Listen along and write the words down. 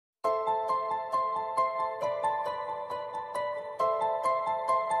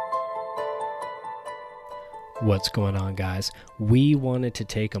What's going on, guys? We wanted to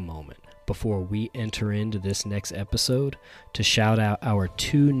take a moment before we enter into this next episode to shout out our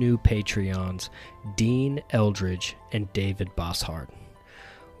two new Patreons, Dean Eldridge and David Bosshard.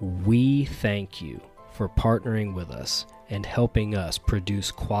 We thank you for partnering with us and helping us produce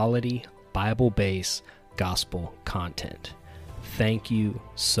quality Bible-based gospel content. Thank you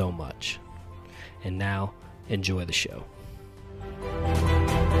so much. And now, enjoy the show.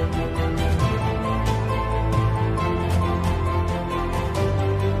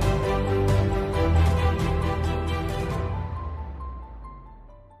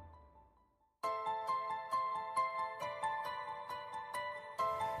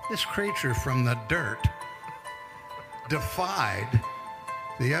 This creature from the dirt defied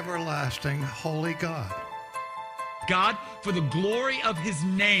the everlasting holy God. God, for the glory of his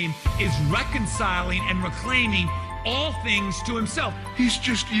name, is reconciling and reclaiming all things to himself. He's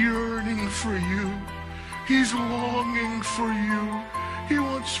just yearning for you. He's longing for you. He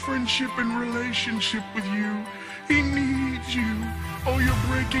wants friendship and relationship with you. He needs you. Oh, you're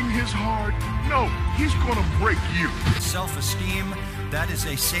breaking his heart. No, he's gonna break you. Self-esteem, that is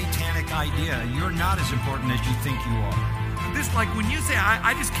a satanic idea. You're not as important as you think you are. This, like when you say,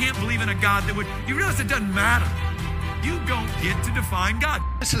 I just can't believe in a God that would, you realize it doesn't matter. You don't get to define God.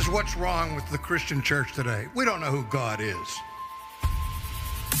 This is what's wrong with the Christian church today. We don't know who God is.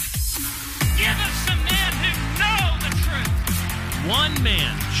 Give us some men who know the truth. One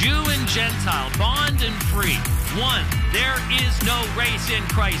man, Jew and Gentile, bond and free. One, there is no race in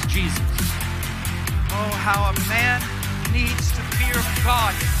Christ Jesus. Oh, how a man needs to fear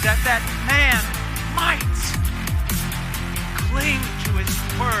God, that man might cling to his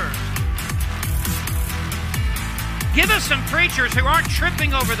word. Give us some preachers who aren't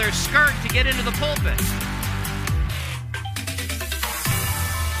tripping over their skirt to get into the pulpit.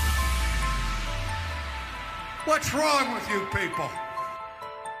 What's wrong with you people?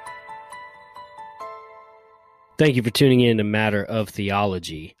 Thank you for tuning in to Matter of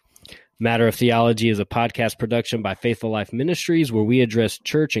Theology. Matter of Theology is a podcast production by Faithful Life Ministries where we address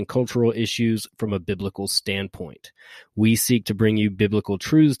church and cultural issues from a biblical standpoint. We seek to bring you biblical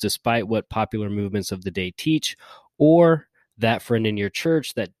truths despite what popular movements of the day teach, or that friend in your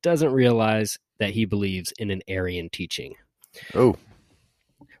church that doesn't realize that he believes in an Arian teaching. Oh.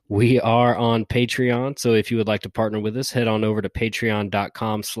 We are on Patreon, so if you would like to partner with us, head on over to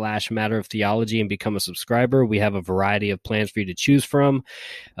patreon.com/Matter of Theology and become a subscriber. We have a variety of plans for you to choose from,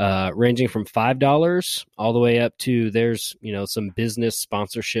 ranging from $5 all the way up to there's, some business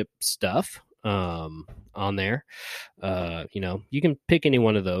sponsorship stuff on there. You can pick any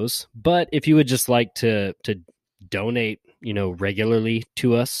one of those. But if you would just like to donate, regularly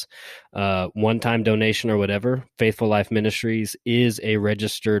to us, one-time donation or whatever, Faithful Life Ministries is a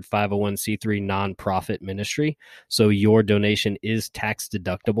registered 501c3 nonprofit ministry. So your donation is tax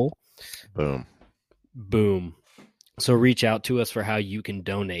deductible. Boom. So reach out to us for how you can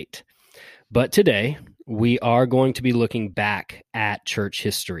donate. But today we are going to be looking back at church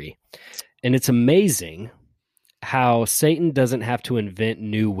history. And it's amazing how Satan doesn't have to invent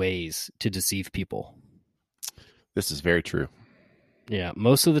new ways to deceive people. This is very true. Yeah,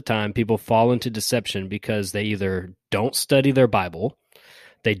 most of the time people fall into deception because they either don't study their Bible,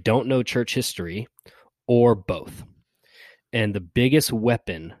 they don't know church history, or both. And the biggest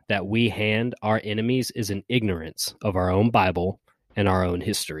weapon that we hand our enemies is an ignorance of our own Bible and our own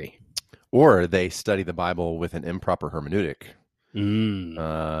history. Or they study the Bible with an improper hermeneutic.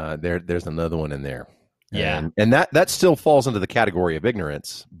 There's another one in there. Yeah. And that still falls into the category of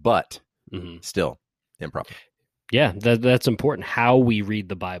ignorance, but still improper. Yeah, that's important. How we read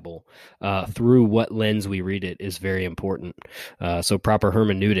the Bible, through what lens we read it, is very important. So proper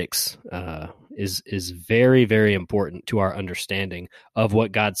hermeneutics is very, very important to our understanding of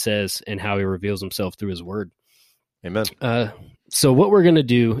what God says and how he reveals himself through his word. Amen. So what we're going to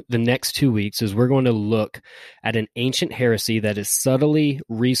do the next 2 weeks is we're going to look at an ancient heresy that is subtly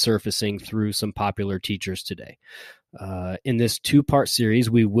resurfacing through some popular teachers today. In this two-part series,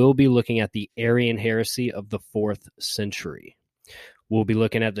 we will be looking at the Arian heresy of the 4th century. We'll be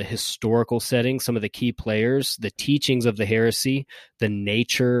looking at the historical setting, some of the key players, the teachings of the heresy, the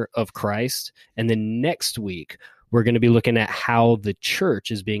nature of Christ, and then next week, we're going to be looking at how the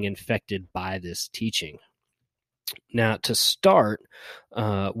church is being infected by this teaching. Now, to start,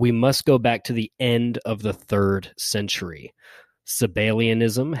 we must go back to the end of the 3rd century.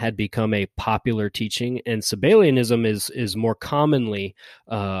 Sabellianism had become a popular teaching, and Sabellianism is more commonly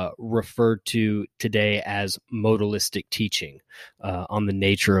referred to today as modalistic teaching on the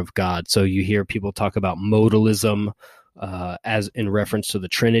nature of God. So you hear people talk about modalism as in reference to the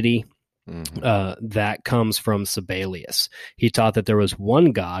Trinity. that comes from Sabellius. He taught that there was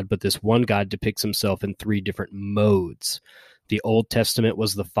one God, but this one God depicts himself in three different modes. The Old Testament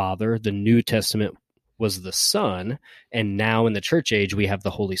was the Father, the New Testament was the Son, and now in the church age, we have the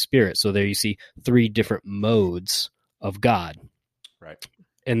Holy Spirit. So there you see three different modes of God. Right.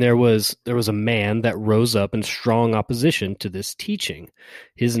 And there was a man that rose up in strong opposition to this teaching.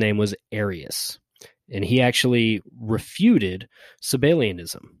 His name was Arius, and he actually refuted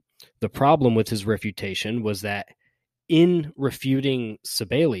Sabellianism. The problem with his refutation was that in refuting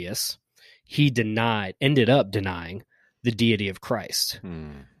Sabellius, he ended up denying the deity of Christ.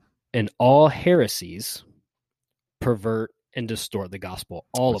 And all heresies pervert and distort the gospel.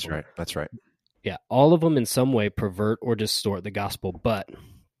 All of them. Right. That's right. Yeah, all of them in some way pervert or distort the gospel. But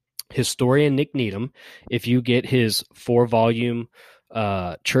historian Nick Needham, if you get his 4-volume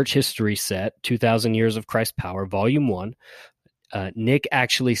church history set, 2,000 Years of Christ's Power, Volume 1, Nick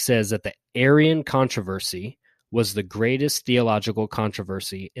actually says that the Arian controversy was the greatest theological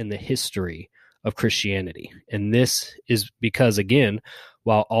controversy in the history of Christianity. And this is because, again,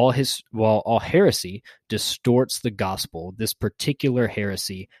 while all heresy distorts the gospel, this particular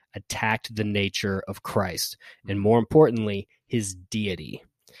heresy attacked the nature of Christ, and more importantly, his deity.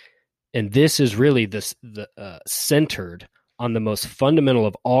 And this is really centered on the most fundamental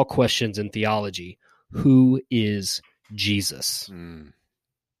of all questions in theology: who is Jesus?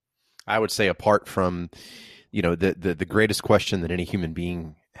 I would say, apart from, the greatest question that any human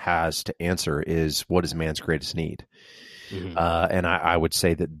being has to answer is, what is man's greatest need? And I would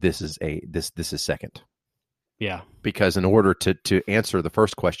say that this is second. Yeah. Because in order to answer the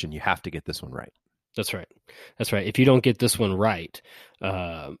first question, you have to get this one right. That's right. If you don't get this one right,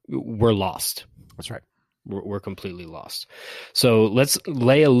 we're lost. That's right. We're completely lost. So let's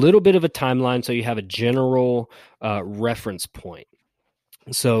lay a little bit of a timeline so you have a general reference point.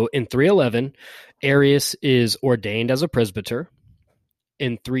 So in 311, Arius is ordained as a presbyter.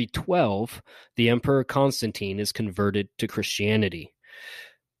 In 312, the Emperor Constantine is converted to Christianity.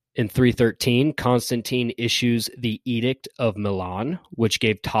 In 313, Constantine issues the Edict of Milan, which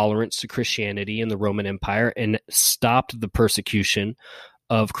gave tolerance to Christianity in the Roman Empire and stopped the persecution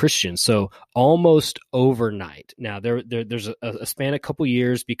of Christians. So almost overnight. Now, there's a span, a couple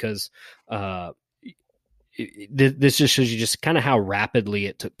years, because this just shows you just kind of how rapidly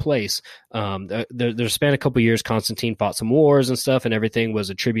it took place. There's span a couple years. Constantine fought some wars and stuff, and everything was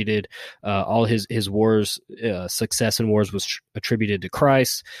attributed. All his wars, success in wars, was attributed to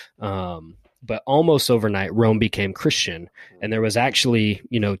Christ. But almost overnight, Rome became Christian, and there was actually,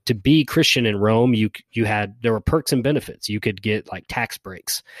 to be Christian in Rome, there were perks and benefits. You could get like tax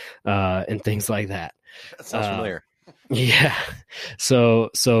breaks and things like that. That sounds familiar. Yeah. So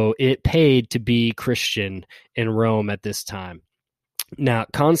it paid to be Christian in Rome at this time. Now,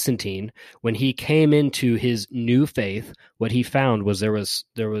 Constantine, when he came into his new faith, what he found was there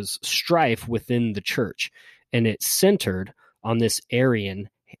was strife within the church, and it centered on this Arian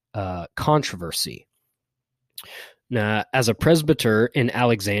controversy. Now, as a presbyter in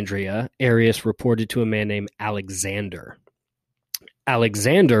Alexandria, Arius reported to a man named Alexander.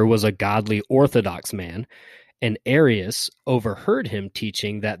 Alexander was a godly Orthodox man, and Arius overheard him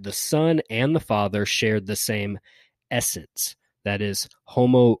teaching that the Son and the Father shared the same essence, that is,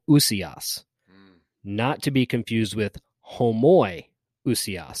 homoousios, not to be confused with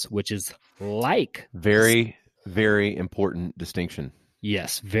homoousios, which is like. Very, very important distinction.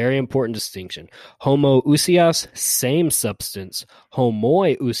 Yes, very important distinction. Homoousios, same substance.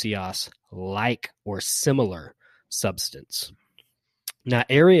 Homoousios, like or similar substance. Now,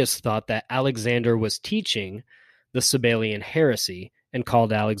 Arius thought that Alexander was teaching the Sabellian heresy and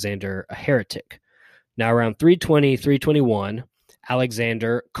called Alexander a heretic. Now, around 320, 321,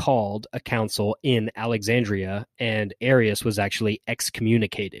 Alexander called a council in Alexandria, and Arius was actually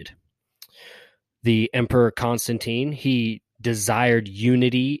excommunicated. The Emperor Constantine, he desired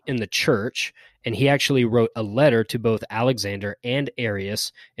unity in the church, and he actually wrote a letter to both Alexander and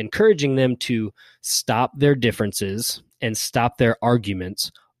Arius, encouraging them to stop their differences and stop their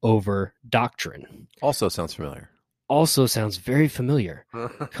arguments over doctrine. Also sounds familiar. Also sounds very familiar.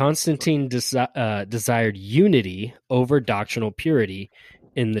 Constantine desired unity over doctrinal purity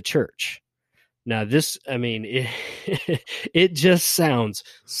in the church. Now, this, it just sounds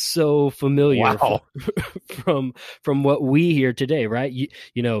so familiar. Wow. from what we hear today, right?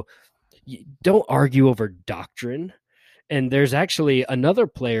 You don't argue over doctrine. And there's actually another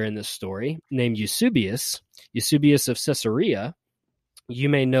player in this story named Eusebius of Caesarea. You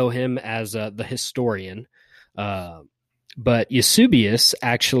may know him as the historian, but Eusebius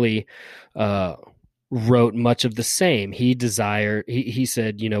actually wrote much of the same. He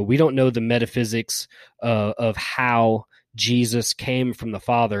said, we don't know the metaphysics of how Jesus came from the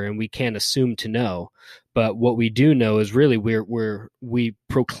Father, and we can't assume to know. But what we do know is really we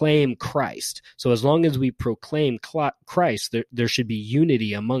proclaim Christ. So as long as we proclaim Christ, there should be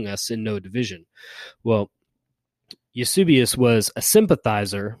unity among us and no division. Well, Eusebius was a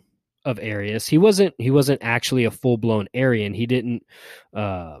sympathizer of Arius. He wasn't actually a full-blown Arian. He didn't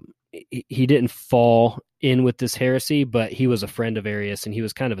fall in with this heresy, but he was a friend of Arius, and he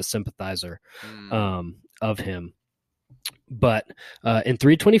was kind of a sympathizer of him. But in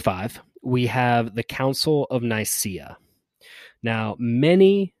 325, we have the Council of Nicaea. Now,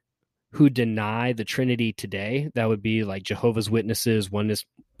 many who deny the Trinity today, that would be like Jehovah's Witnesses, Oneness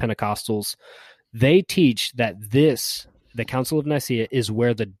Pentecostals, they teach that the Council of Nicaea, is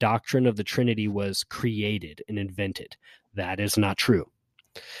where the doctrine of the Trinity was created and invented. That is not true.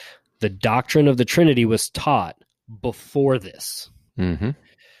 The doctrine of the Trinity was taught before this. Mm-hmm.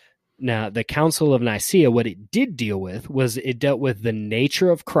 Now, the Council of Nicaea, what it did deal with was it dealt with the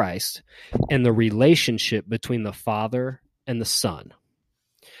nature of Christ and the relationship between the Father and the Son.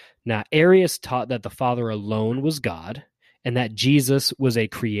 Now, Arius taught that the Father alone was God and that Jesus was a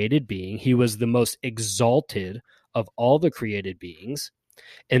created being. He was the most exalted of all the created beings,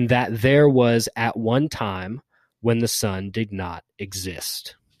 and that there was at one time when the Son did not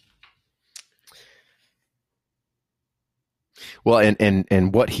exist. Well,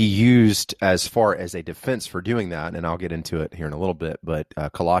 and what he used as far as a defense for doing that, and I'll get into it here in a little bit, but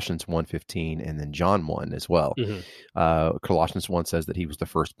Colossians 1:15 and then John 1 as well. Mm-hmm. Colossians 1 says that he was the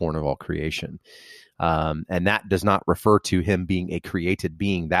firstborn of all creation. And that does not refer to him being a created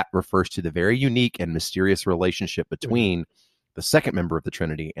being. That refers to the very unique and mysterious relationship between the second member of the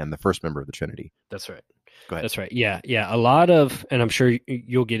Trinity and the first member of the Trinity. That's right. Go ahead. That's right. Yeah. A lot of, and I'm sure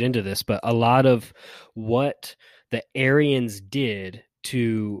you'll get into this, but a lot of what the Arians did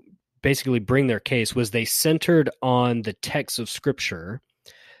to basically bring their case was they centered on the texts of Scripture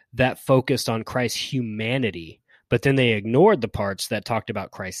that focused on Christ's humanity, but then they ignored the parts that talked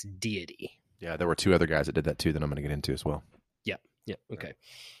about Christ's deity. Yeah, there were two other guys that did that too that I'm going to get into as well. Yeah, okay.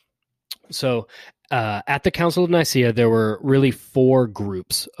 So at the Council of Nicaea, there were really four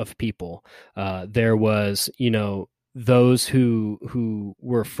groups of people. There was, those who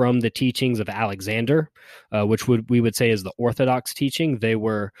were from the teachings of Alexander, which we would say is the Orthodox teaching. They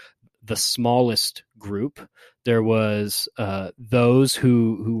were the smallest group. There was those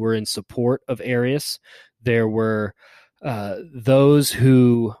who were in support of Arius. There were those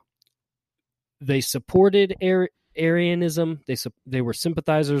who they supported Arianism. They were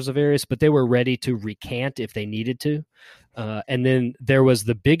sympathizers of Arius, but they were ready to recant if they needed to. And then there was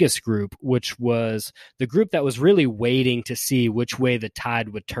the biggest group, which was the group that was really waiting to see which way the tide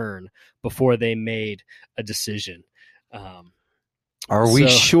would turn before they made a decision. Are we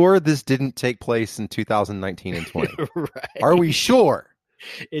sure this didn't take place in 2019 and 20? Right. Are we sure?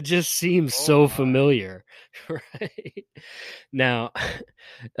 It just seems so familiar, right? Now,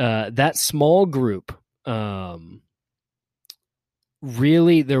 that small group,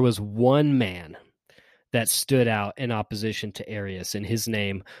 really, there was one man that stood out in opposition to Arius, and his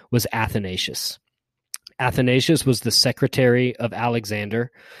name was Athanasius. Athanasius was the secretary of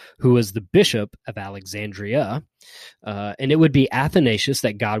Alexander, who was the bishop of Alexandria, and it would be Athanasius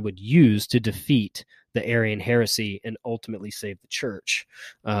that God would use to defeat the Arian heresy and ultimately save the church.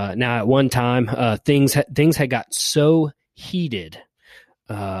 Now, at one time, things had got so heated.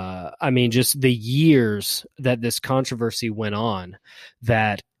 Just the years that this controversy went on,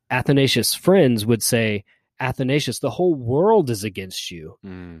 that Athanasius' friends would say, Athanasius, the whole world is against you.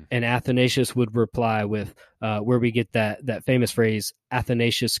 And Athanasius would reply with where we get that famous phrase,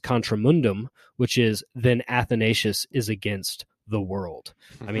 Athanasius contra mundum, which is, then Athanasius is against the world.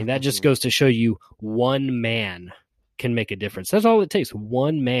 I mean, that just goes to show you one man can make a difference. That's all it takes.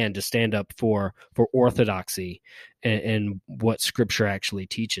 One man to stand up for orthodoxy and what Scripture actually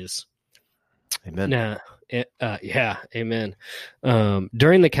teaches. Amen. Now, amen.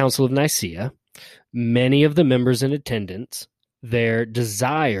 During the Council of Nicaea, many of the members in attendance, their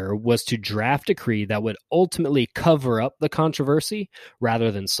desire was to draft a decree that would ultimately cover up the controversy rather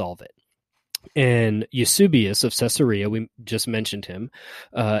than solve it. And Eusebius of Caesarea, we just mentioned him,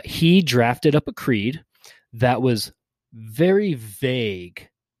 he drafted up a creed that was very vague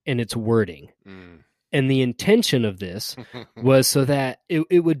in its wording. And the intention of this was so that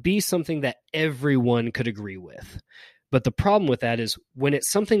it would be something that everyone could agree with. But the problem with that is when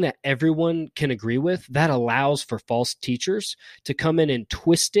it's something that everyone can agree with, that allows for false teachers to come in and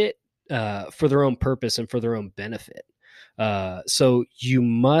twist it for their own purpose and for their own benefit. So you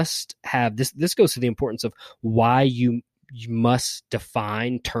must have this. This goes to the importance of why you must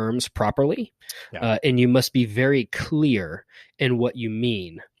define terms properly, and you must be very clear in what you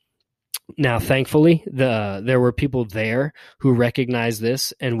mean. Now, thankfully, there were people there who recognized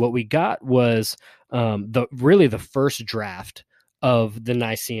this, and what we got was the first draft of the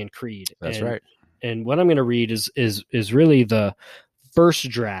Nicene Creed. That's right. And what I'm going to read is really the first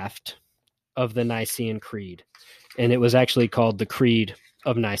draft of the Nicene Creed, and it was actually called the Creed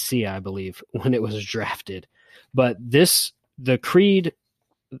of Nicaea, I believe, when it was drafted. But the creed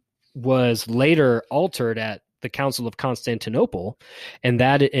was later altered at the Council of Constantinople, and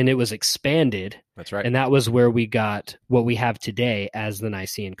it was expanded. That's right. And that was where we got what we have today as the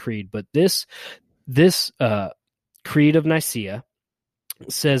Nicene Creed. But this Creed of Nicaea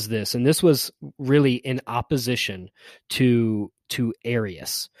says this, and this was really in opposition to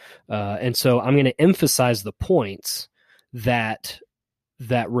Arius. And so I'm going to emphasize the points that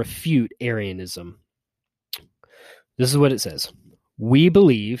refute Arianism. This is what it says. We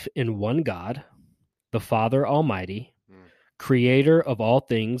believe in one God, the Father Almighty, creator of all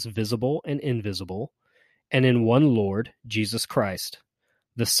things visible and invisible, and in one Lord, Jesus Christ,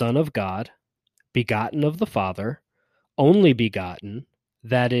 the Son of God, begotten of the Father, only begotten,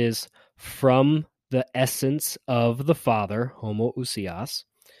 that is, from the essence of the Father, homoousios,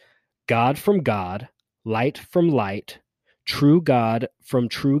 God from God, light from light, true God from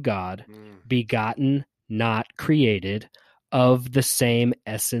true God, begotten, not created, of the same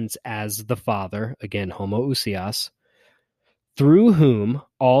essence as the Father, again, homoousios, through whom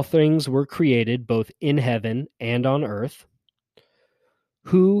all things were created both in heaven and on earth,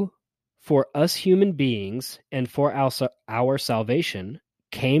 who, for us human beings and for our salvation,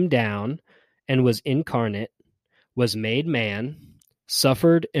 came down and was incarnate, was made man,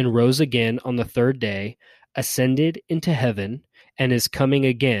 suffered and rose again on the third day, ascended into heaven, and is coming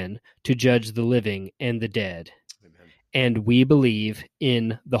again to judge the living and the dead. Amen. And we believe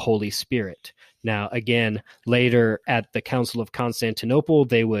in the Holy Spirit. Now, again, later at the Council of Constantinople,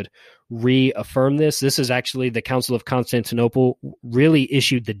 they would reaffirm this. This is actually the Council of Constantinople really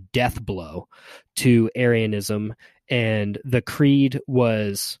issued the death blow to Arianism, and the creed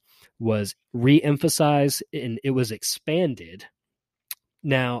was re-emphasized and it was expanded.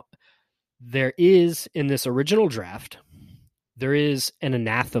 Now, there is, in this original draft, there is an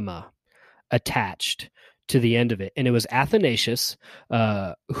anathema attached to the end of it. And it was Athanasius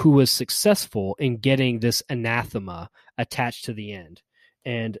who was successful in getting this anathema attached to the end.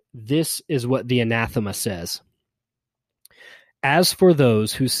 And this is what the anathema says. As for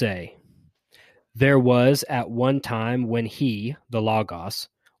those who say, there was at one time when he, the Logos,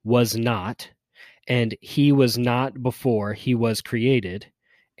 was not, and he was not before he was created,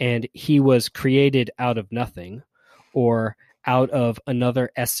 and he was created out of nothing, or out of another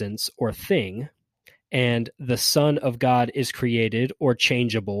essence or thing, and the Son of God is created or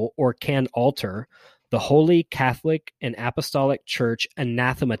changeable or can alter, the Holy Catholic and Apostolic Church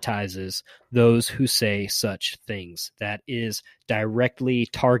anathematizes those who say such things. That is directly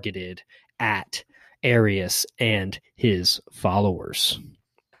targeted at Arius and his followers.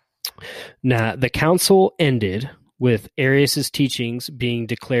 Now, the council ended with Arius's teachings being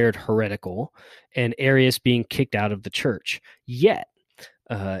declared heretical and Arius being kicked out of the church. Yet,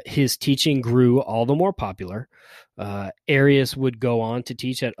 his teaching grew all the more popular. Arius would go on to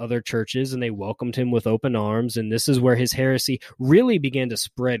teach at other churches, and they welcomed him with open arms. And this is where his heresy really began to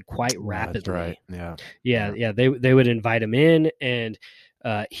spread quite rapidly. That's right. Yeah. They would invite him in, and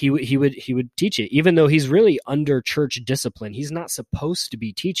he would teach it, even though he's really under church discipline. He's not supposed to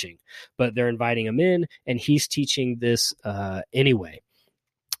be teaching, but they're inviting him in, and he's teaching this anyway.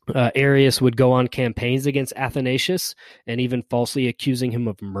 Arius would go on campaigns against Athanasius and even falsely accusing him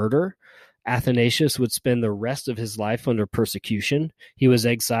of murder. Athanasius would spend the rest of his life under persecution. He was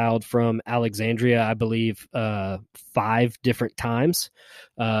exiled from Alexandria, I believe, 5 different times.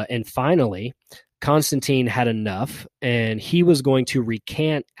 And finally, Constantine had enough, and he was going to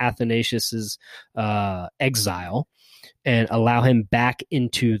recant Athanasius's exile and allow him back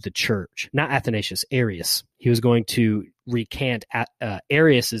into the church. Not Athanasius, Arius. He was going to recant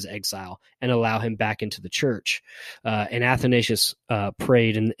Arius's exile and allow him back into the church. And Athanasius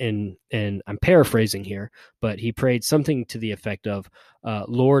prayed, and I'm paraphrasing here, but he prayed something to the effect of,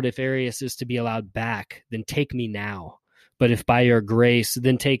 Lord, if Arius is to be allowed back, then take me now. But if by your grace,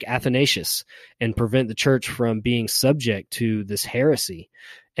 then take Athanasius and prevent the church from being subject to this heresy.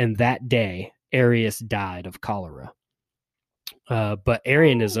 And that day, Arius died of cholera. But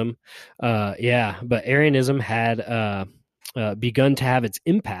Arianism had begun to have its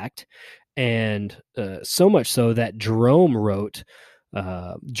impact And so much so that Jerome wrote,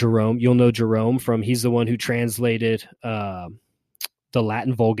 Jerome, you'll know Jerome he's the one who translated the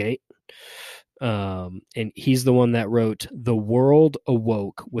Latin Vulgate. And he's the one that wrote, "The world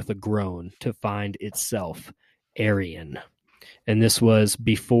awoke with a groan to find itself Arian." And this was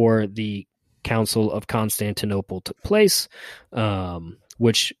before the Council of Constantinople took place,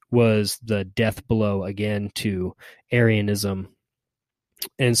 which was the death blow again to Arianism.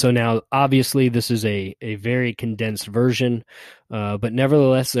 And so now, obviously, this is a very condensed version, but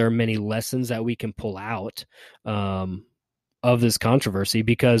nevertheless, there are many lessons that we can pull out of this controversy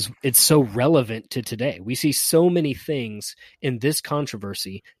because it's so relevant to today. We see so many things in this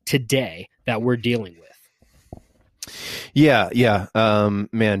controversy today that we're dealing with. Yeah.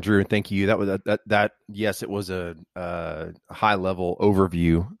 Man, Drew, thank you. That was that. Yes, it was a high level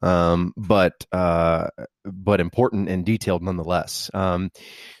overview, but important and detailed nonetheless.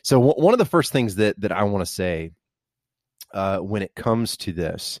 So one of the first things that I want to say when it comes to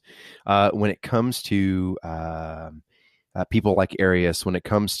this, when it comes to people like Arius, when it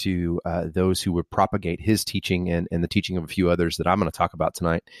comes to those who would propagate his teaching and the teaching of a few others that I'm going to talk about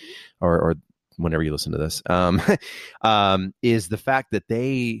tonight, or whenever you listen to this, is the fact that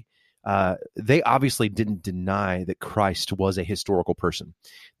they obviously didn't deny that Christ was a historical person.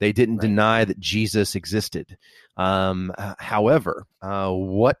 They didn't deny that Jesus existed. However,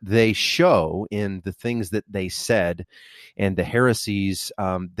 what they show in the things that they said and the heresies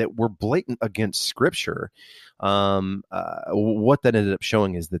that were blatant against Scripture, what that ended up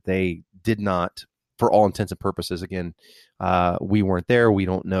showing is that they did not, for all intents and purposes, again, we weren't there. We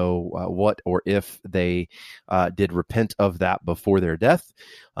don't know what or if they did repent of that before their death,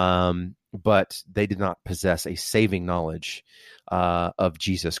 but they did not possess a saving knowledge of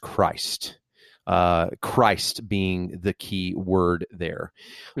Jesus Christ. Christ being the key word there.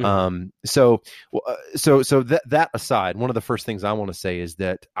 Mm-hmm. So that aside, one of the first things I want to say is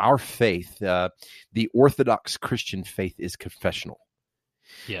that our faith, the Orthodox Christian faith, is confessional.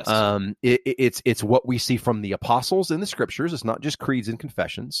 Yes. It's what we see from the apostles in the Scriptures. It's not just creeds and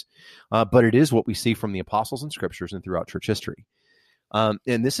confessions, but it is what we see from the apostles in Scriptures and throughout church history. And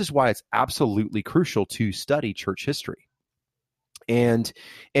this is why it's absolutely crucial to study church history and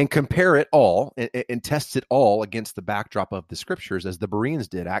compare it all and test it all against the backdrop of the Scriptures, as the Bereans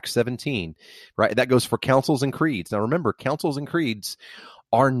did, Acts 17, right? That goes for councils and creeds. Now remember, councils and creeds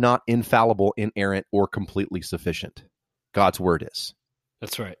are not infallible, inerrant, or completely sufficient. God's word is.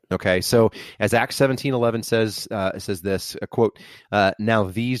 That's right. Okay, so as Acts 17:11 says, it says this, a quote, "Now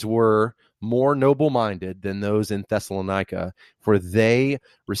these were more noble-minded than those in Thessalonica, for they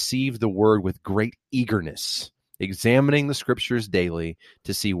received the word with great eagerness, examining the Scriptures daily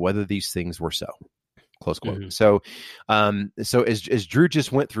to see whether these things were so." Close quote. Mm-hmm. So as Drew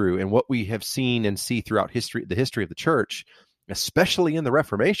just went through, and what we have seen and see throughout the history of the church, especially in the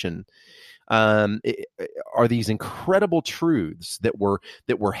Reformation, are these incredible truths that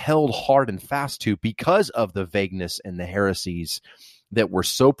were held hard and fast to because of the vagueness and the heresies that were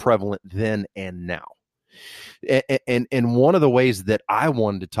so prevalent then and now. And one of the ways that I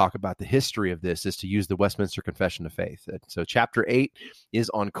wanted to talk about the history of this is to use the Westminster Confession of Faith. So chapter 8 is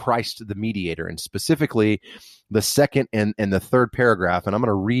on Christ the mediator, and specifically the second and the third paragraph. And I'm going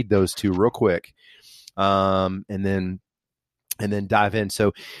to read those two real quick, and then dive in.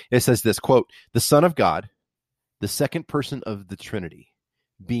 So it says this, quote, "The Son of God, the second person of the Trinity,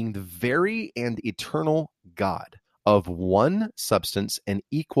 being the very and eternal God, of one substance and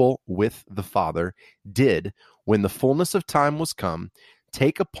equal with the Father, did, when the fullness of time was come,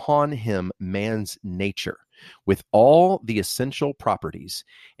 take upon him man's nature, with all the essential properties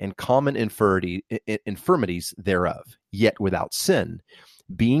and common infirmities thereof, yet without sin,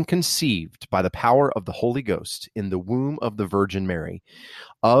 being conceived by the power of the Holy Ghost in the womb of the Virgin Mary,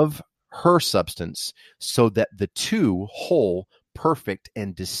 of her substance, so that the two whole, perfect,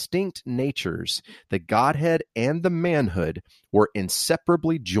 and distinct natures, the Godhead and the manhood, were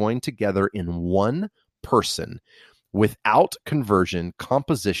inseparably joined together in one person, without conversion,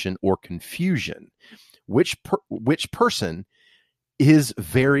 composition, or confusion, which person is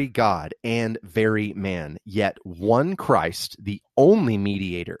very God and very man, yet one Christ, the only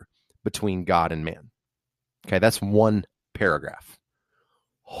mediator between God and man." Okay, that's one paragraph.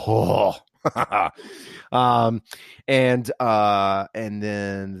 Oh. And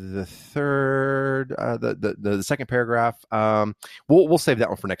then the third, the second paragraph, we'll save that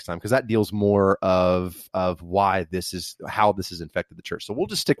one for next time, because that deals more of how this has infected the church. So we'll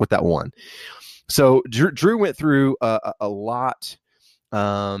just stick with that one. So Drew went through a lot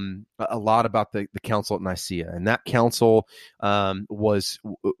a lot about the council at Nicaea, and that council was,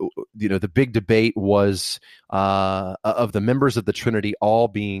 the big debate was of the members of the Trinity all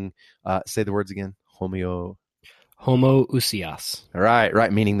being, say the words again, homoousios.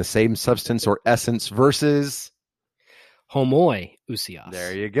 Right, meaning the same substance or essence versus homoousios.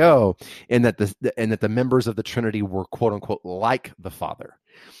 There you go. And that the members of the Trinity were quote unquote like the Father.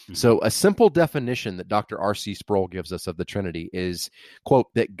 Mm-hmm. So a simple definition that Dr. R.C. Sproul gives us of the Trinity is, quote,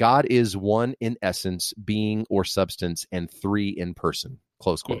 that God is one in essence, being or substance, and three in person,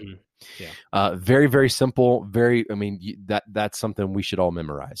 close quote. Mm-hmm. Yeah. Very, very simple. That's something we should all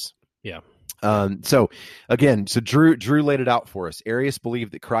memorize. Yeah. So Drew laid it out for us. Arius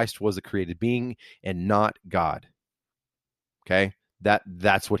believed that Christ was a created being and not God. Okay,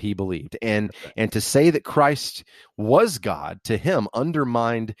 that's what he believed, and to say that Christ was God to him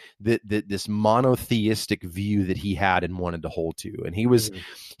undermined this monotheistic view that he had and wanted to hold to, and he was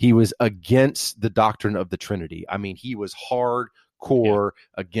against the doctrine of the Trinity. I mean, he was hardcore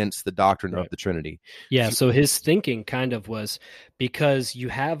against the doctrine of the Trinity. Yeah. So his thinking kind of was, because you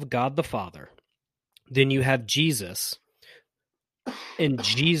have God the Father, then you have Jesus. And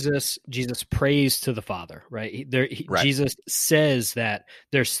Jesus prays to the Father, right? Jesus says that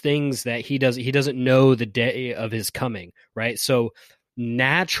there's things that he doesn't know the day of his coming, right? So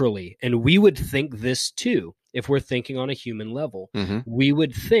naturally, and we would think this too, if we're thinking on a human level, we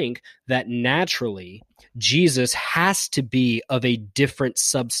would think that naturally Jesus has to be of a different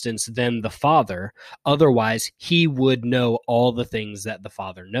substance than the Father. Otherwise, he would know all the things that the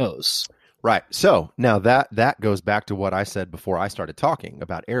Father knows. Right. So now that goes back to what I said before I started talking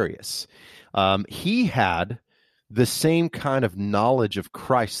about Arius. He had the same kind of knowledge of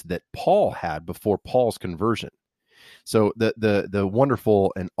Christ that Paul had before Paul's conversion. So the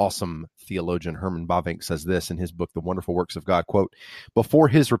wonderful and awesome theologian Herman Bavinck says this in his book, The Wonderful Works of God, quote, before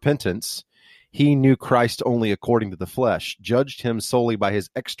his repentance, he knew Christ only according to the flesh, judged him solely by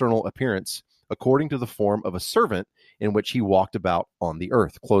his external appearance, according to the form of a servant in which he walked about on the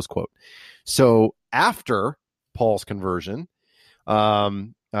earth, close quote. So after Paul's conversion,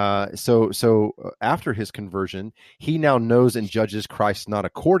 after his conversion, he now knows and judges Christ not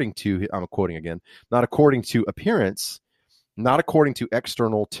according to, I'm quoting again, not according to appearance, not according to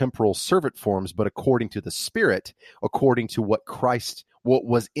external temporal servant forms, but according to the Spirit, according to what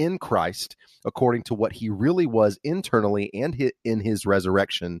was in Christ, according to what he really was internally and in his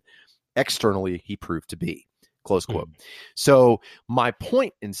resurrection, externally he proved to be. Close quote. So my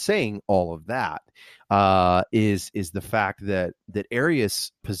point in saying all of that is the fact that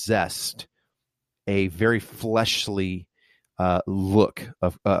Arius possessed a very fleshly look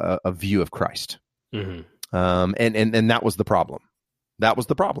of a view of Christ, and that was the problem. That was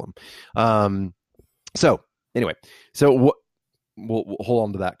the problem. So anyway, we'll hold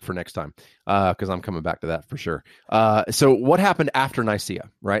on to that for next time because I'm coming back to that for sure. So what happened after Nicaea,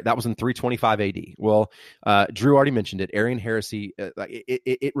 right? That was in 325 AD. Well, Drew already mentioned it. Arian heresy,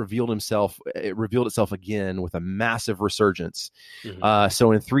 it revealed itself again with a massive resurgence.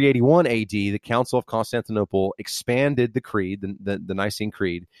 So in 381 AD, the Council of Constantinople expanded the creed, the Nicene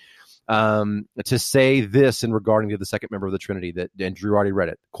Creed, to say this in regarding to the second member of the Trinity, and Drew already read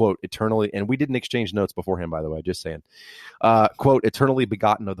it, quote, eternally, and we didn't exchange notes beforehand, by the way, just saying, quote, eternally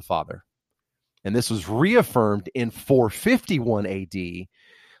begotten of the Father. And this was reaffirmed in 451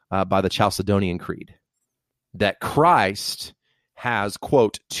 AD by the Chalcedonian Creed, that Christ has,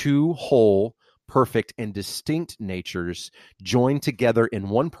 quote, two whole, perfect, and distinct natures joined together in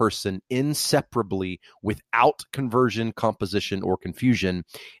one person inseparably without conversion, composition, or confusion.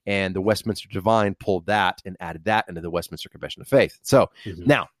 And the Westminster Divine pulled that and added that into the Westminster Confession of Faith. So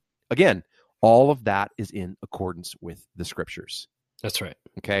now, again, all of that is in accordance with the Scriptures. That's right.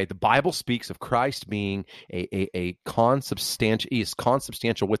 Okay, the Bible speaks of Christ being a consubstantial. He is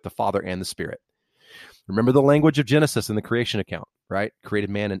consubstantial with the Father and the Spirit. Remember the language of Genesis in the creation account, right? Created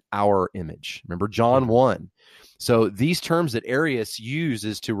man in our image. Remember John 1. So these terms that Arius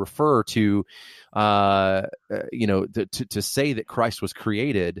uses to refer to, to say that Christ was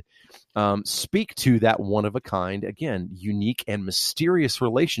created, speak to that one of a kind, again, unique and mysterious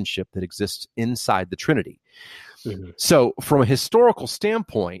relationship that exists inside the Trinity. So from a historical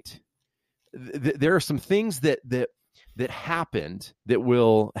standpoint, there are some things that happened that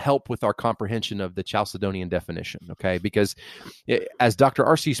will help with our comprehension of the Chalcedonian definition, okay? Because as Dr.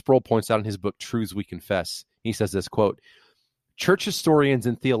 R.C. Sproul points out in his book, Truths We Confess, he says this, quote, church historians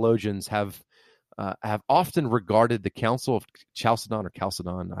and theologians have often regarded the Council of Chalcedon or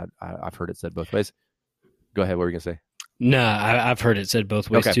Chalcedon, I've heard it said both ways. Go ahead, what were you going to say? No, I've heard it said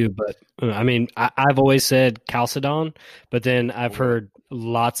both ways too, but I mean, I've always said Chalcedon, but then I've heard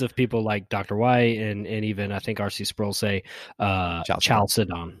lots of people like Dr. White and even I think R.C. Sproul say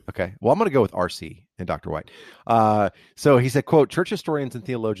Chalcedon. Okay. Well, I'm going to go with R.C. and Dr. White. So he said, quote, church historians and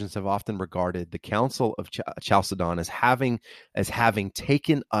theologians have often regarded the Council of Chalcedon as having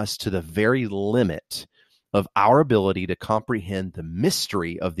taken us to the very limit of our ability to comprehend the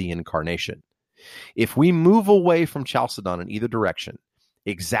mystery of the incarnation. If we move away from Chalcedon in either direction,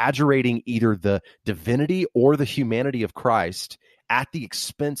 exaggerating either the divinity or the humanity of Christ at the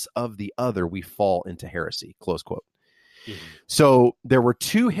expense of the other, we fall into heresy, close quote. Mm-hmm. So there were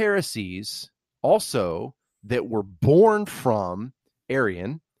two heresies also that were born from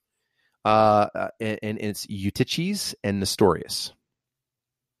Arian, and it's Eutyches and Nestorius.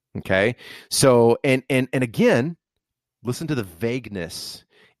 Okay. So, and again, listen to the vagueness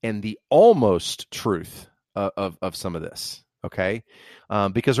and the almost truth of some of this. Okay.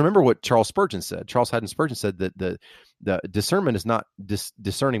 Because remember what Charles Spurgeon said. Charles Haddon Spurgeon said that the discernment is not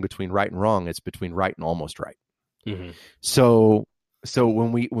discerning between right and wrong. It's between right and almost right. Mm-hmm. So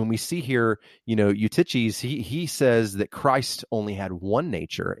when we see here, Eutyches, he says that Christ only had one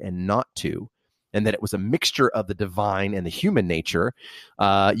nature and not two, and that it was a mixture of the divine and the human nature.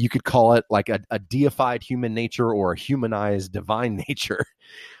 You could call it like a deified human nature or a humanized divine nature,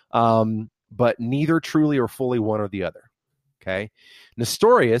 but neither truly or fully one or the other. Okay.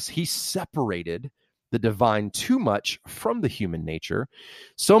 Nestorius, he separated the divine too much from the human nature,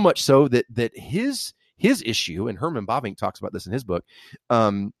 so much so that his issue, and Herman Bavinck talks about this in his book,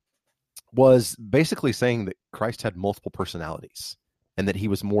 was basically saying that Christ had multiple personalities and that he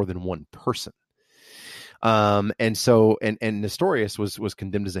was more than one person. And Nestorius was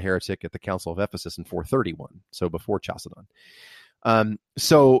condemned as a heretic at the Council of Ephesus in 431, so before Chalcedon.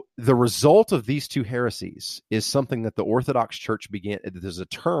 So the result of these two heresies is something that the Orthodox Church there's a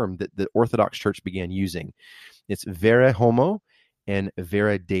term that the Orthodox Church began using. It's vere homo and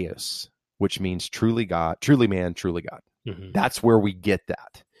vere deus, which means truly God, truly man, truly God. Mm-hmm. That's where we get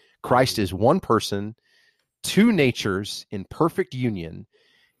that. Christ is one person, two natures in perfect union.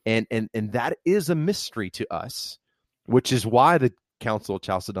 And that is a mystery to us, which is why the Council of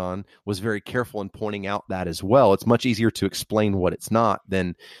Chalcedon was very careful in pointing out that as well. It's much easier to explain what it's not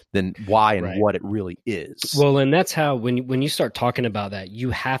than why and what it really is. Well, and that's how when you start talking about that, you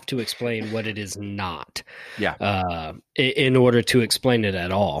have to explain what it is not. Yeah. In order to explain it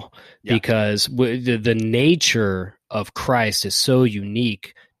at all, because the nature of Christ is so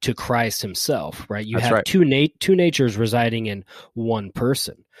unique to Christ himself, right? You have two natures residing in one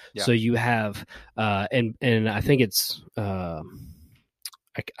person. Yeah. So you have, and I think it's,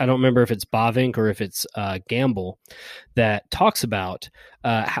 I don't remember if it's Bavinck or if it's Gamble that talks about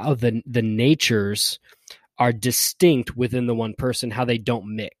how the natures are distinct within the one person, how they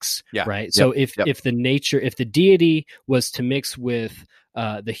don't mix, right? So if the deity was to mix with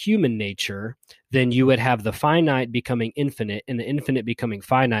the human nature, then you would have the finite becoming infinite and the infinite becoming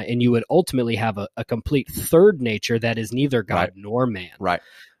finite, and you would ultimately have a complete third nature that is neither God nor man. Right.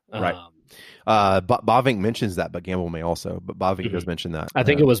 Bavinck mentions that, but Gamble may also. But Bavinck does mention that. I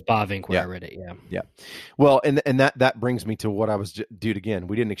think it was Bavinck where I read it. Yeah. Well, and that brings me to what I was dude again.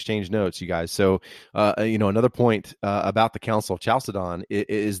 We didn't exchange notes, you guys. So, another point about the Council of Chalcedon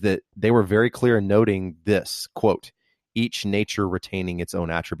is that they were very clear in noting this quote: each nature retaining its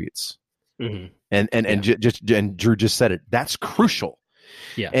own attributes. Mm-hmm. And Drew just said it. That's crucial.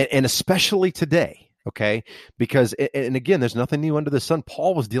 Yeah, and especially today. Okay, because, and again, there's nothing new under the sun.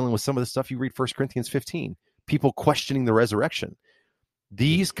 Paul was dealing with some of the stuff you read 1 Corinthians 15, people questioning the resurrection.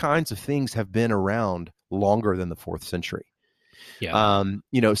 These kinds of things have been around longer than the 4th century. Yeah.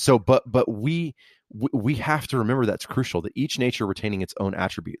 But we have to remember that's crucial, that each nature retaining its own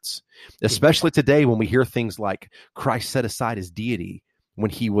attributes, especially today when we hear things like Christ set aside his deity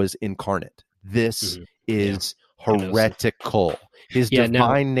when he was incarnate. This is heretical. His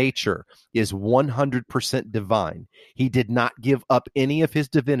divine nature is 100% divine. He did not give up any of his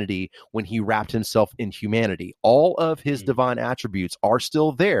divinity when he wrapped himself in humanity. All of his divine attributes are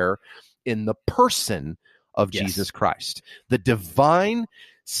still there in the person of Jesus Christ. The divine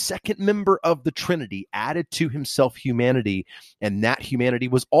second member of the Trinity added to himself humanity, and that humanity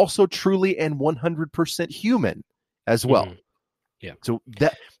was also truly and 100% human as well. Mm-hmm. Yeah. So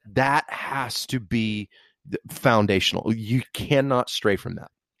that has to be foundational. You cannot stray from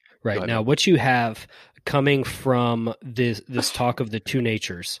that. Right. Now, what you have coming from this talk of the two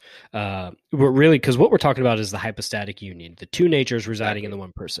natures, really, because what we're talking about is the hypostatic union, the two natures residing in the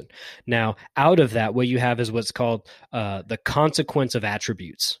one person. Now, out of that, what you have is what's called the consequence of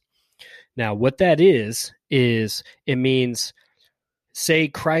attributes. Now, what that is it means, say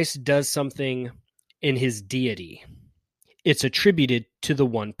Christ does something in his deity. it's attributed to the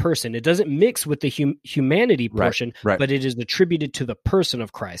one person. It doesn't mix with the humanity portion, right. but it is attributed to the person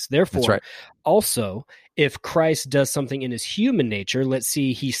of Christ. Therefore, also, if Christ does something in his human nature, let's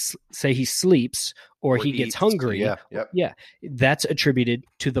see, he sleeps or he gets hungry. That's attributed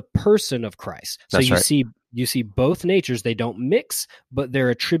to the person of Christ. So you see both natures. They don't mix, but they're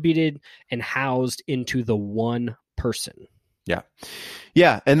attributed and housed into the one person.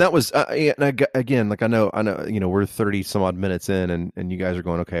 Yeah. And that was, again, like I know, we're 30 some odd minutes in and you guys are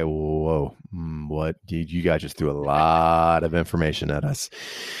going, okay, whoa, what? You guys just threw a lot of information at us.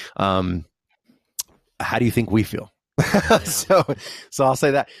 How do you think we feel? So I'll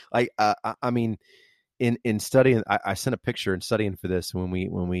say that, I mean, in studying, I sent a picture in studying for this when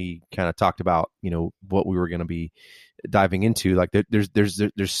we kind of talked about, what we were going to be diving into. Like there's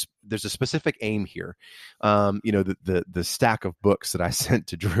a specific aim here. The stack of books that I sent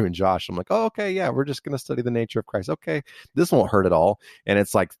to Drew and Josh, I'm like, oh, okay, yeah, we're just going to study the nature of Christ. Okay, this won't hurt at all. And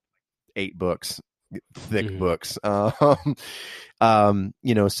it's like 8 books, thick books. So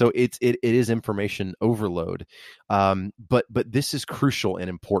it is information overload. But this is crucial and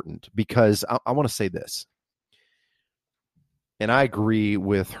important because I want to say this. And I agree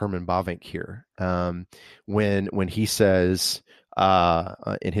with Herman Bavinck here when he says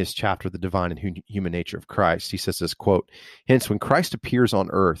in his chapter, The Divine and Human Nature of Christ, he says this quote, "Hence, when Christ appears on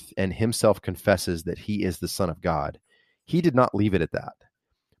earth and himself confesses that he is the Son of God, he did not leave it at that,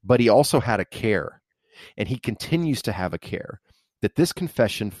 but he also had a care, and he continues to have a care, that this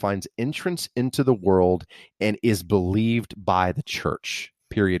confession finds entrance into the world and is believed by the church."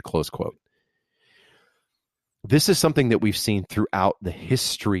 Period, close quote. This is something that we've seen throughout the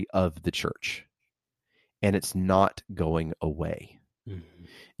history of the church, and it's not going away. Mm-hmm.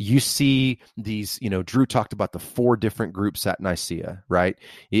 You see these, Drew talked about the 4 different groups at Nicaea, right?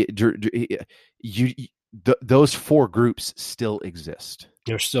 Those 4 groups still exist.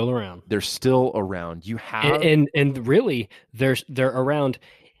 They're still around. They're still around. You have and really they're around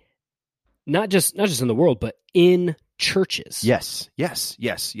not just in the world, but in churches. Yes.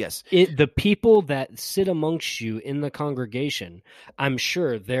 The people that sit amongst you in the congregation, I'm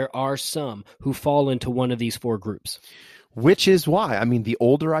sure there are some who fall into one of these 4 groups. Which is why, I mean, the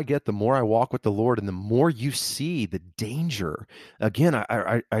older I get, the more I walk with the Lord, and the more you see the danger. Again,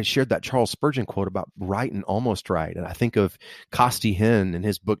 I shared that Charles Spurgeon quote about right and almost right. And I think of Costi Hinn in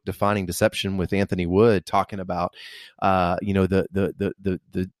his book, Defining Deception, with Anthony Wood, talking about,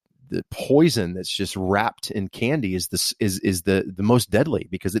 the poison that's just wrapped in candy is the most deadly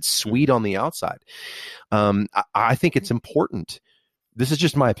because it's sweet on the outside. I think it's important. This is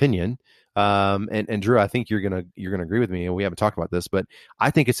just my opinion. And Drew, I think you're gonna agree with me, and we haven't talked about this, but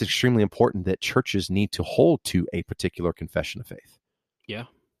I think it's extremely important that churches need to hold to a particular confession of faith. Yeah.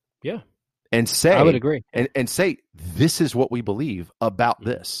 And say, I would agree, and say, this is what we believe about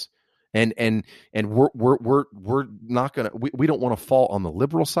this. And we're not gonna, we don't want to fall on the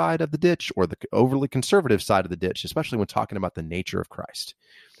liberal side of the ditch or the overly conservative side of the ditch, especially when talking about the nature of Christ.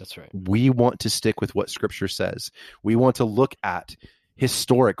 That's right. We want to stick with what Scripture says. We want to look at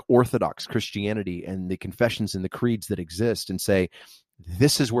historic Orthodox Christianity and the confessions and the creeds that exist and say,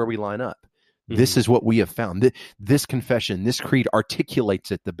 this is where we line up. Mm-hmm. This is what we have found. This confession, this creed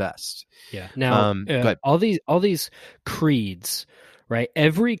articulates it the best. Yeah. Now, all these creeds, right?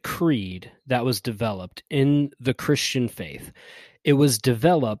 Every creed that was developed in the Christian faith, it was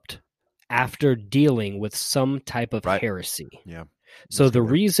developed after dealing with some type of heresy. Yeah. So the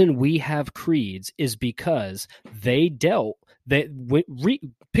reason we have creeds is because they dealt.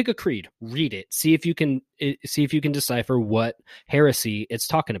 Pick a creed, read it, see if you can decipher what heresy it's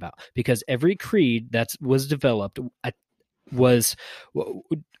talking about. Because every creed that was developed was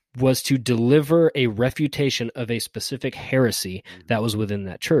to deliver a refutation of a specific heresy that was within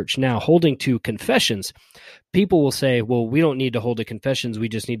that church. Now, holding to confessions, people will say, "Well, we don't need to hold to confessions; we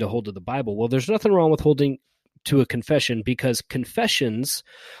just need to hold to the Bible." Well, there's nothing wrong with holding to a confession, because confessions,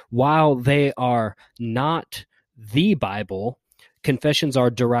 while they are not the Bible, confessions are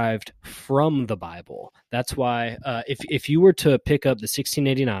derived from the Bible. That's why if you were to pick up the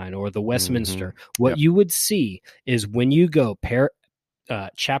 1689 or the Westminster, what you would see is when you go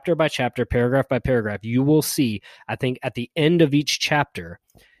chapter by chapter, paragraph by paragraph, you will see, I think at the end of each chapter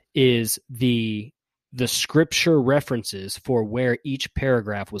is the scripture references for where each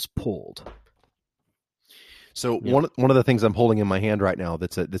paragraph was pulled. So one of the things I'm holding in my hand right now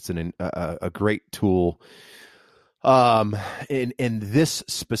that's a great tool in this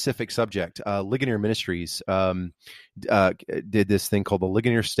specific subject. Ligonier Ministries did this thing called the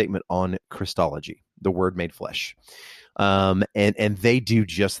Ligonier Statement on Christology, the Word Made Flesh, and they do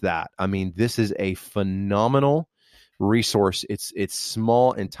just that. I mean, this is a phenomenal resource. It's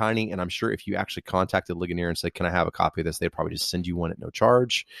small and tiny, and I'm sure if you actually contacted Ligonier and said, "Can I have a copy of this?" they'd probably just send you one at no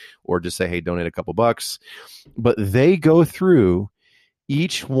charge, or just say, "Hey, donate a couple bucks." But they go through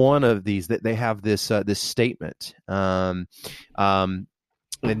each one of these. That they have this statement, and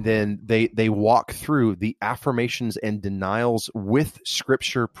then they walk through the affirmations and denials with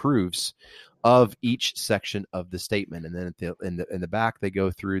scripture proofs of each section of the statement, and then in the back they go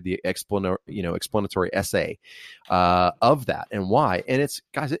through the explanatory essay of that and why. And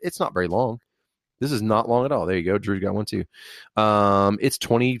it's not very long. This is not long at all. There you go. Drew got one too. It's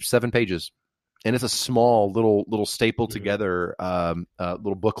 27 pages, and it's a small little stapled together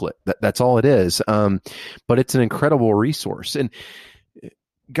little booklet. That's all it is. But it's an incredible resource. And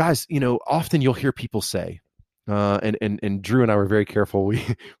guys, often you'll hear people say, and Drew and I were very careful. We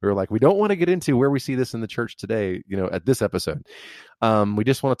were like, we don't want to get into where we see this in the church today, at this episode. We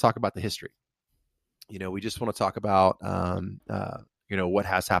just want to talk about the history. We just want to talk about, what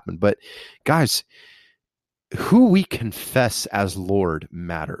has happened. But guys, who we confess as Lord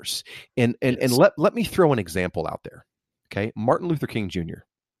matters. And let me throw an example out there. Okay. Martin Luther King Jr.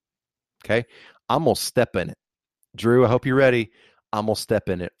 Okay. I'm going to step in it. Drew, I hope you're ready. I'm going to step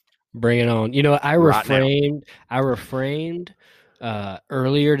in it. Bring it on. I refrained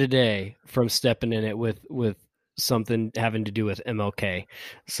earlier today from stepping in it with something having to do with MLK.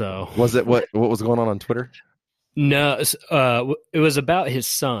 So was it what was going on Twitter? No, it was about his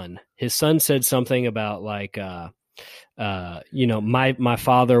son. His son said something about like, my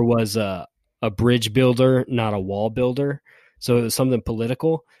father was a bridge builder, not a wall builder. So it was something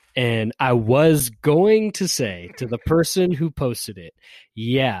political. And I was going to say to the person who posted it,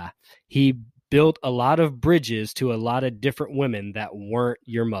 yeah, he built a lot of bridges to a lot of different women that weren't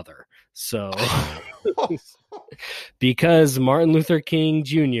your mother. So because Martin Luther King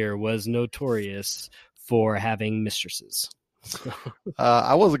Jr. was notorious for having mistresses.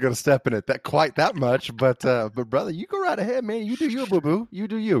 I wasn't going to step in it quite that much, but brother, you go right ahead, man. You do you, boo boo. You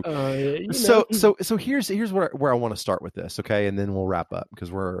do you. So here's where I want to start with this, okay, and then we'll wrap up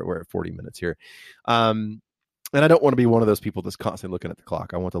because we're at 40 minutes here. And I don't want to be one of those people that's constantly looking at the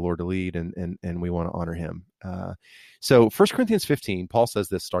clock. I want the Lord to lead, and we want to honor Him. So 1 Corinthians 15, Paul says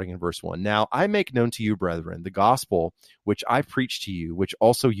this, starting in verse 1. Now I make known to you, brethren, the gospel which I preached to you, which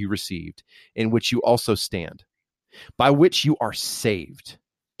also you received, in which you also stand, by which you are saved,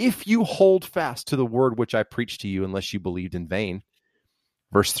 if you hold fast to the word which I preached to you, unless you believed in vain.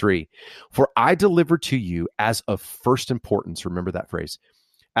 Verse 3, for I delivered to you as of first importance, remember that phrase,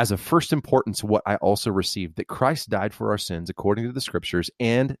 as of first importance what I also received, that Christ died for our sins according to the scriptures,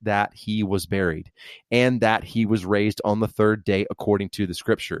 and that he was buried, and that he was raised on the third day according to the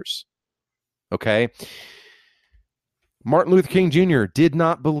scriptures. Okay? Martin Luther King Jr. did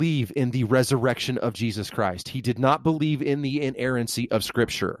not believe in the resurrection of Jesus Christ. He did not believe in the inerrancy of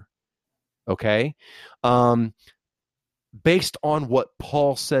Scripture. Okay? Based on what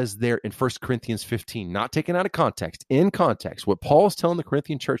Paul says there in 1 Corinthians 15, not taken out of context, in context, what Paul is telling the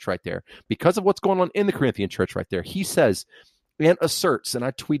Corinthian church right there, because of what's going on in the Corinthian church right there, he says and asserts, and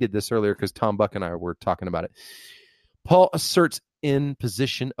I tweeted this earlier because Tom Buck and I were talking about it, Paul asserts in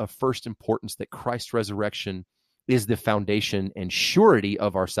position of first importance that Christ's resurrection is the foundation and surety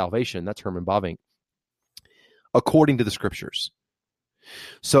of our salvation. That's Herman Bavinck. According to the scriptures.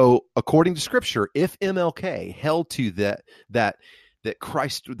 So according to scripture, if MLK held to that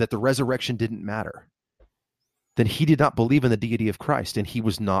Christ, that the resurrection didn't matter, then he did not believe in the deity of Christ, and he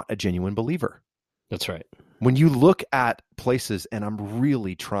was not a genuine believer. That's right. When you look at places, and I'm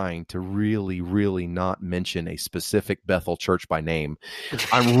really trying to really not mention a specific Bethel church by name.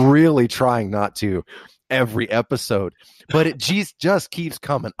 I'm really trying not to every episode, but it just keeps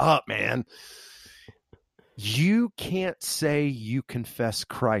coming up, man. You can't say you confess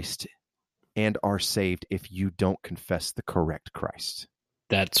Christ and are saved if you don't confess the correct Christ.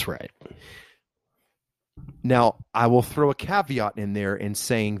 That's right. Now, I will throw a caveat in there in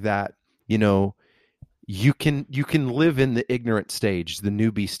saying that, you can live in the ignorant stage, the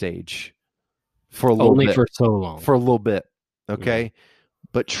newbie stage, for a little bit. Only for so long. For a little bit, okay? Mm-hmm.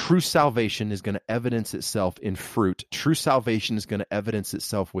 But true salvation is going to evidence itself in fruit. True salvation is going to evidence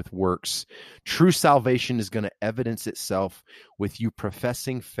itself with works. True salvation is going to evidence itself with you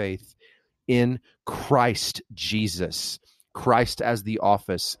professing faith in Christ Jesus. Christ as the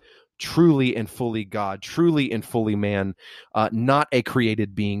office, truly and fully God, truly and fully man, not a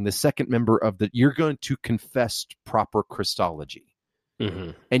created being, the second member of you're going to confess proper Christology.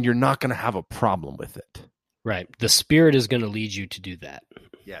 Mm-hmm. And you're not going to have a problem with it. Right. The Spirit is going to lead you to do that.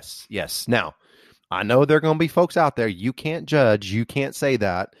 Yes. Now, I know there are going to be folks out there, you can't judge, you can't say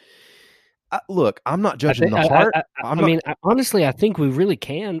that. look, I'm not judging the heart. Honestly, I think we really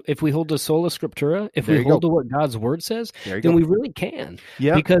can. If we hold to sola scriptura, if we hold to what God's word says, then we really can.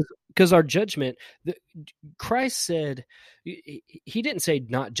 Yeah. Because our judgment, Christ said, he didn't say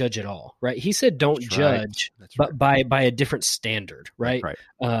not judge at all, right? He said don't judge, but by a different standard, right?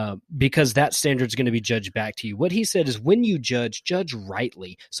 Because that standard is going to be judged back to you. What he said is when you judge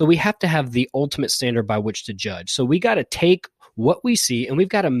rightly. So we have to have the ultimate standard by which to judge. So we got to take what we see and we've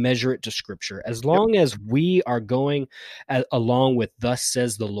got to measure it to Scripture. As long as we are going along with thus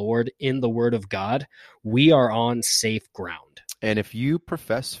says the Lord in the Word of God, we are on safe ground. And if you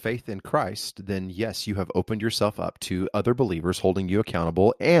profess faith in Christ, then yes, you have opened yourself up to other believers holding you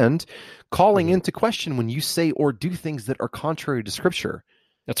accountable and calling into question when you say or do things that are contrary to Scripture.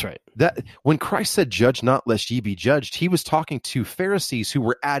 That's right. That when Christ said, "Judge not, lest ye be judged," he was talking to Pharisees who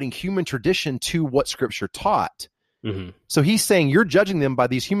were adding human tradition to what Scripture taught. So he's saying you're judging them by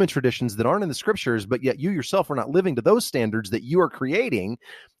these human traditions that aren't in the Scriptures, but yet you yourself are not living to those standards that you are creating.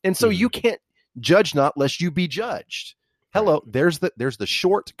 And so you can't judge not lest you be judged. Hello, there's the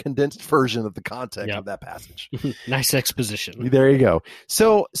short, condensed version of the context of that passage. Nice exposition. There you go.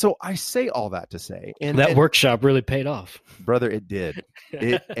 So I say all that to say, and that workshop really paid off, brother. It did.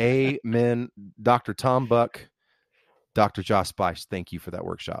 Amen. Dr. Tom Buck, Dr. Josh Spice, thank you for that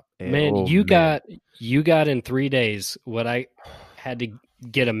workshop. And, you got in 3 days what I had to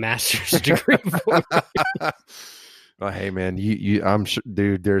get a master's degree for. Oh, hey man, I'm sure,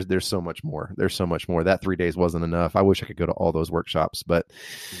 dude. There's so much more. There's so much more. That 3 days wasn't enough. I wish I could go to all those workshops, but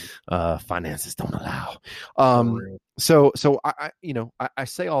finances don't allow. So I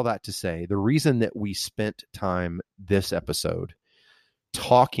say all that to say the reason that we spent time this episode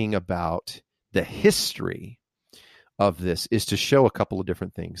talking about the history of this is to show a couple of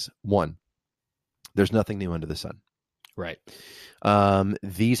different things. One, there's nothing new under the sun. Right.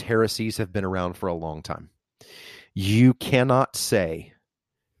 These heresies have been around for a long time. You cannot say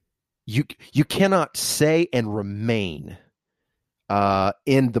and remain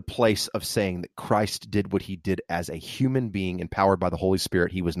in the place of saying that Christ did what he did as a human being empowered by the Holy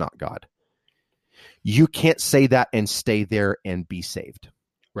Spirit. He was not God. You can't say that and stay there and be saved.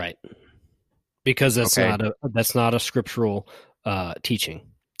 Right. Because that's not a scriptural teaching.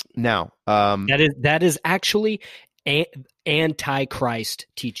 Now, that is actually anti-Christ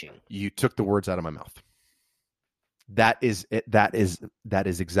teaching. You took the words out of my mouth. That is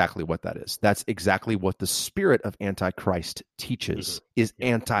exactly what that is. That's exactly what the spirit of Antichrist teaches, is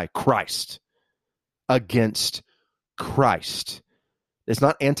Antichrist against Christ. It's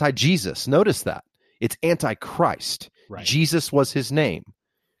not anti-Jesus. Notice that. It's Antichrist. Right. Jesus was his name.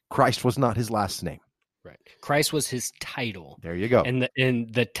 Christ was not his last name. Right. Christ was his title. There you go. And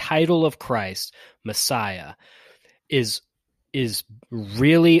the title of Christ, Messiah, is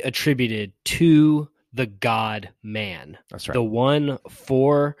really attributed to the God-man. That's right. The one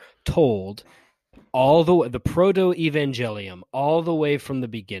foretold all the proto-evangelium, all the way from the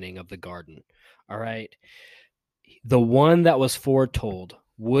beginning of the garden. All right. The one that was foretold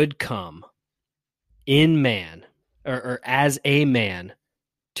would come in man or as a man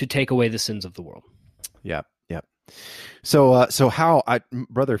to take away the sins of the world. Yeah. So how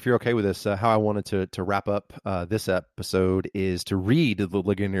brother, if you're okay with this, how I wanted to wrap up this episode is to read the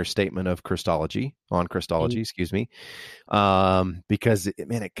Ligonier statement of Christology on Christology, excuse me, because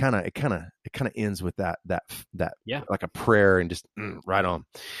it kind of ends with that like a prayer and just right on.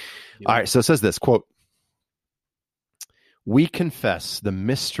 Yeah. All right, so it says this quote: "We confess the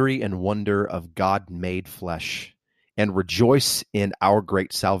mystery and wonder of God made flesh, and rejoice in our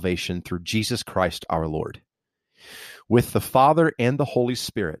great salvation through Jesus Christ our Lord. With the Father and the Holy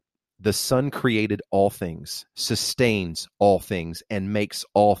Spirit, the Son created all things, sustains all things, and makes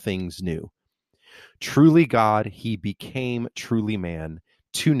all things new. Truly God, he became truly man,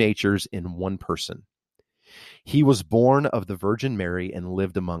 two natures in one person. He was born of the Virgin Mary and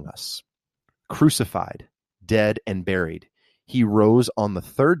lived among us. Crucified, dead, and buried, he rose on the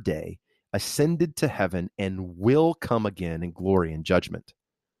third day, ascended to heaven, and will come again in glory and judgment.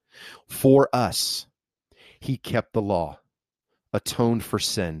 For us, he kept the law, atoned for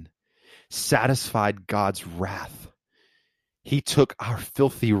sin, satisfied God's wrath. He took our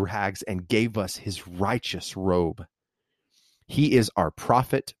filthy rags and gave us his righteous robe. He is our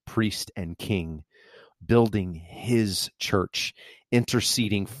prophet, priest, and king, building his church,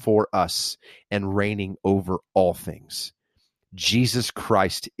 interceding for us, and reigning over all things. Jesus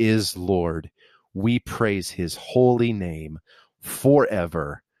Christ is Lord. We praise his holy name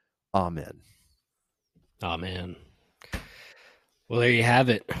forever. Amen." Amen. Well, there you have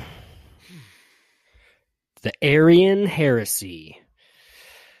it. The Arian heresy.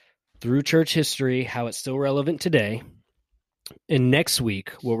 through church history, how it's still relevant today. And next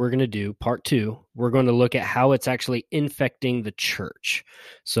week, what we're going to do, part 2, we're going to look at how it's actually infecting the church.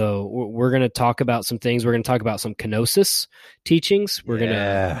 So we're going to talk about some things. We're going to talk about some kenosis teachings. We're going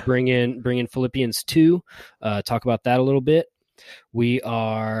to bring in Philippians 2, talk about that a little bit.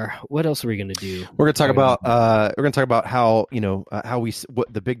 What else are we going to do? We're going to talk about how,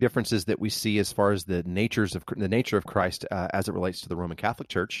 what the big differences that we see as far as the nature of Christ as it relates to the Roman Catholic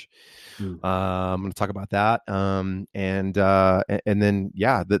Church. I'm going to talk about that. And then,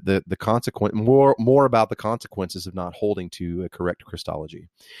 the consequence, more about the consequences of not holding to a correct Christology.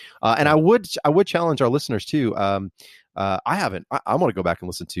 And I would challenge our listeners too. I want to go back and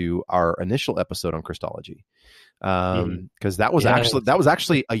listen to our initial episode on Christology. Because that was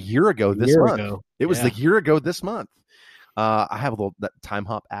actually a year ago this month. It was the year ago this month. I have that Time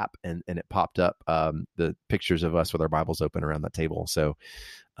Hop app, and it popped up the pictures of us with our Bibles open around that table. So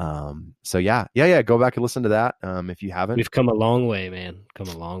go back and listen to that if you haven't. We've come a long way, man. Come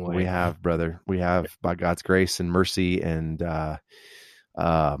a long way. We have, brother. We have, by God's grace and mercy, and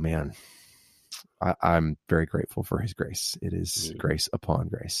man, I'm very grateful for His grace. It is grace upon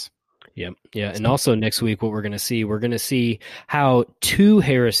grace. Yep. Yeah. And also next week, what we're going to see how two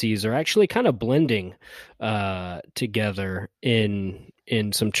heresies are actually kind of blending together in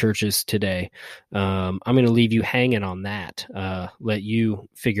some churches today. I'm going to leave you hanging on that. Let you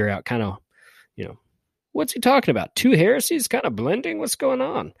figure out kind of, what's he talking about? Two heresies kind of blending? What's going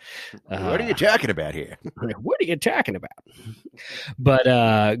on? What are you talking about here? What are you talking about?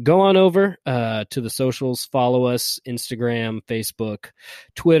 But go on over to the socials. Follow us, Instagram, Facebook,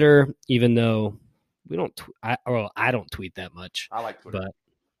 Twitter, even though we don't I don't tweet that much. I like Twitter.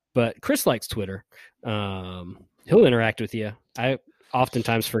 But Chris likes Twitter. He'll interact with you. I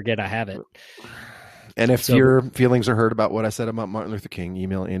oftentimes forget I have it. And if your feelings are hurt about what I said about Martin Luther King,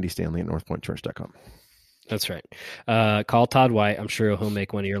 email Andy Stanley at northpointchurch.com. That's right. Call Todd White. I'm sure he'll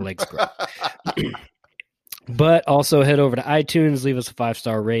make one of your legs grow. But also head over to iTunes, leave us a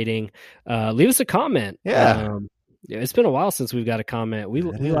 5-star rating, leave us a comment. Yeah. It's been a while since we've got a comment. We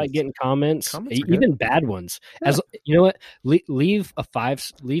like getting comments even bad ones. Yeah. As you know what, leave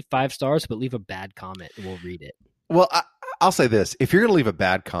 5 stars, but leave a bad comment and we'll read it. Well, I'll say this: if you're going to leave a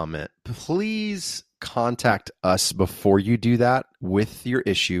bad comment, please contact us before you do that with your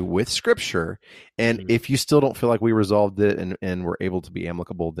issue with Scripture. And if you still don't feel like we resolved it and we're able to be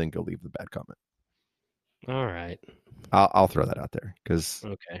amicable, then go leave the bad comment. All right. I'll throw that out there because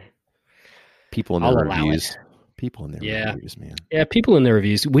people in their reviews. People in their reviews, man. Yeah, people in their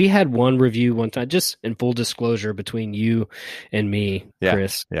reviews. We had one review one time, just in full disclosure between you and me,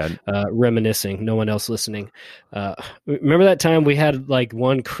 Chris, reminiscing, no one else listening. Remember that time we had like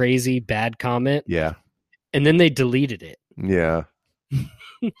one crazy bad comment? Yeah. And then they deleted it. Yeah.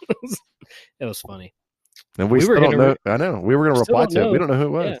 It was funny. And we still don't know. I know. We were going to reply to it. We don't know who it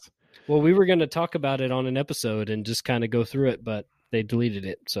was. Yeah. Well, we were going to talk about it on an episode and just kind of go through it, but they deleted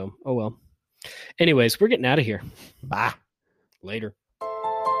it. So, oh well. Anyways, we're getting out of here. Bye. Later.